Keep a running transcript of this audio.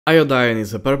Iodine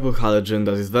is a purple halogen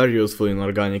that is very useful in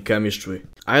organic chemistry.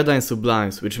 Iodine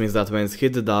sublimes, which means that when it's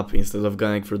heated up, instead of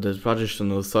going through the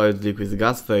traditional solid liquid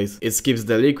gas phase, it skips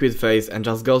the liquid phase and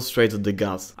just goes straight to the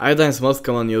gas. Iodine's most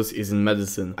common use is in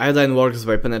medicine. Iodine works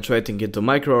by penetrating into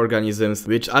microorganisms,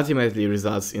 which ultimately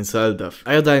results in cell death.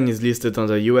 Iodine is listed on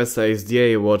the USA's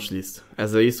DEA watch list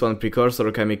as a list 1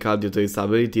 precursor chemical due to its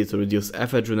ability to reduce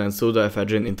ephedrine and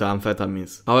pseudoephedrine into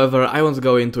amphetamines. However, I won't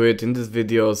go into it in this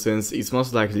video since it's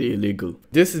most likely illegal.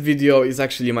 This video is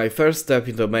actually my first step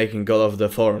into making all of the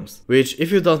forms, which,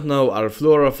 if you don't know, are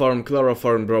fluoroform,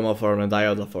 chloroform, bromoform and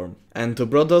iodoform. And to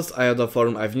brew those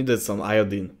iodoform, I've needed some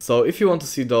iodine. So if you want to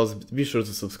see those, be sure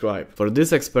to subscribe. For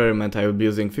this experiment I will be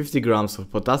using 50 grams of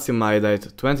potassium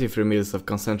iodide, 23 ml of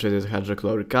concentrated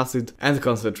hydrochloric acid and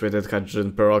concentrated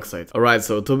hydrogen peroxide. Alright,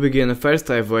 so to begin, first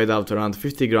I've weighed out around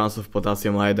 50 grams of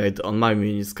potassium iodide on my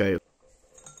mini scale.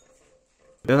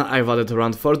 Then I've added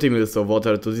around 40 ml of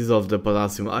water to dissolve the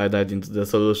potassium iodide into the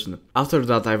solution. After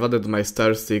that I've added my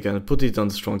stir stick and put it on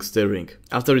strong stirring.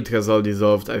 After it has all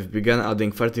dissolved, I've begun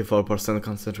adding 34%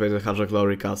 concentrated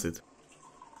hydrochloric acid.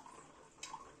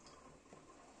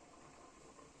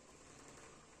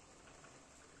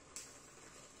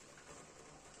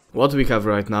 What we have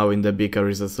right now in the beaker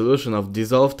is a solution of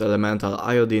dissolved elemental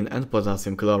iodine and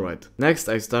potassium chloride. Next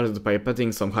I started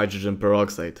pipetting some hydrogen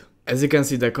peroxide. As you can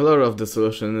see, the color of the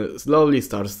solution slowly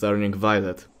starts turning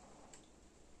violet.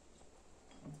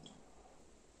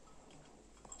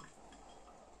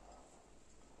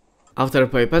 After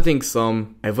pipetting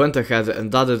some, I went ahead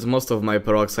and added most of my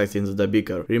peroxide into the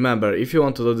beaker. Remember, if you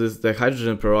want to do this, the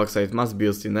hydrogen peroxide must be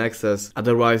used in excess,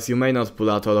 otherwise you may not pull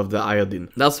out all of the iodine.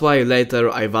 That's why later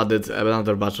I've added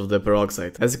another batch of the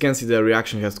peroxide. As you can see, the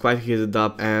reaction has quite heated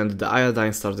up and the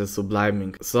iodine started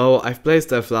subliming. So I've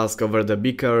placed a flask over the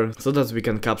beaker so that we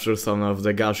can capture some of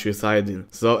the gaseous iodine.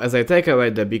 So as I take away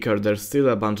the beaker, there's still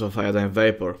a bunch of iodine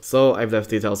vapor, so I've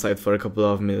left it outside for a couple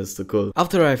of minutes to cool.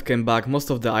 After I've came back, most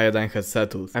of the iodine had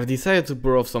settled. I've decided to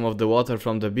pour off some of the water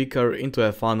from the beaker into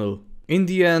a funnel. In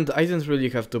the end, I didn't really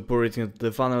have to pour it into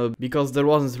the funnel because there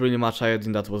wasn't really much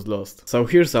iodine that was lost. So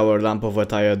here's our lamp of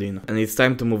wet iodine, and it's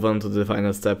time to move on to the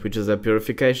final step, which is the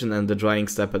purification and the drying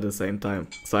step at the same time.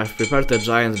 So I've prepared a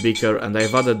giant beaker and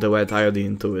I've added the wet iodine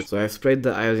into it. So I've sprayed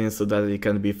the iodine so that it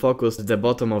can be focused at the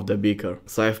bottom of the beaker.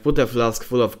 So I've put a flask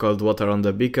full of cold water on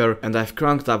the beaker and I've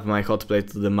cranked up my hot plate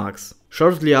to the max.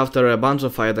 Shortly after, a bunch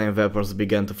of iodine vapors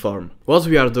began to form. What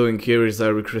we are doing here is a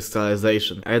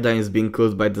recrystallization. Iodine is being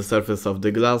cooled by the surface of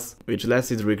the glass, which lets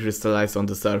it recrystallize on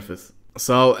the surface.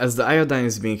 So, as the iodine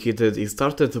is being heated, it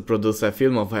started to produce a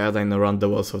film of iodine around the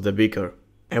walls of the beaker.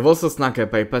 I've also snuck a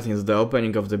pipette into the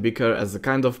opening of the beaker as a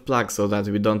kind of plug so that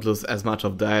we don't lose as much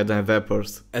of the iodine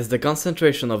vapors. As the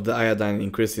concentration of the iodine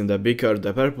increased in the beaker,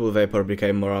 the purple vapor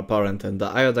became more apparent and the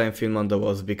iodine film on the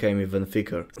walls became even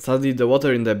thicker. Sadly, the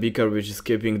water in the beaker, which is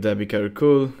keeping the beaker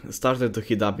cool, started to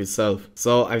heat up itself,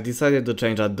 so I've decided to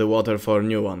change out the water for a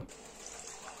new one.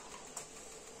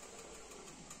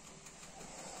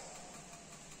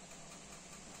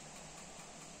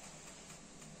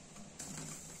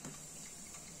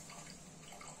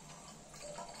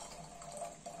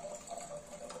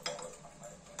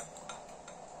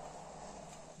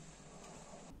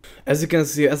 As you can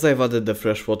see, as I've added the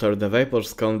fresh water, the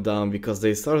vapors calmed down because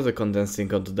they started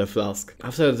condensing onto the flask.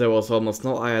 After there was almost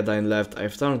no iodine left,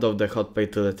 I've turned off the hot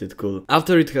plate to let it cool.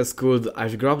 After it has cooled,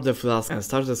 I've grabbed the flask and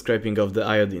started scraping off the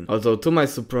iodine. Although to my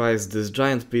surprise, this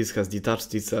giant piece has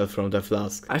detached itself from the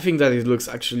flask. I think that it looks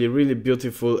actually really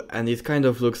beautiful and it kind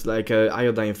of looks like an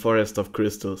iodine forest of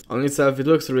crystals. On itself it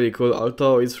looks really cool,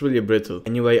 although it's really brittle.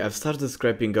 Anyway, I've started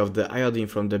scraping off the iodine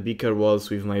from the beaker walls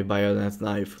with my bayonet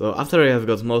knife. So after I have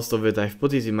got most of it, I've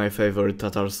put it in my favorite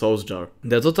tartar sauce jar.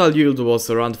 The total yield was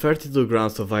around 32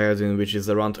 grams of iodine, which is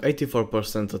around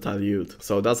 84% total yield.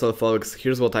 So that's all folks,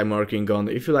 here's what I'm working on.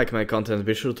 If you like my content,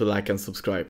 be sure to like and subscribe.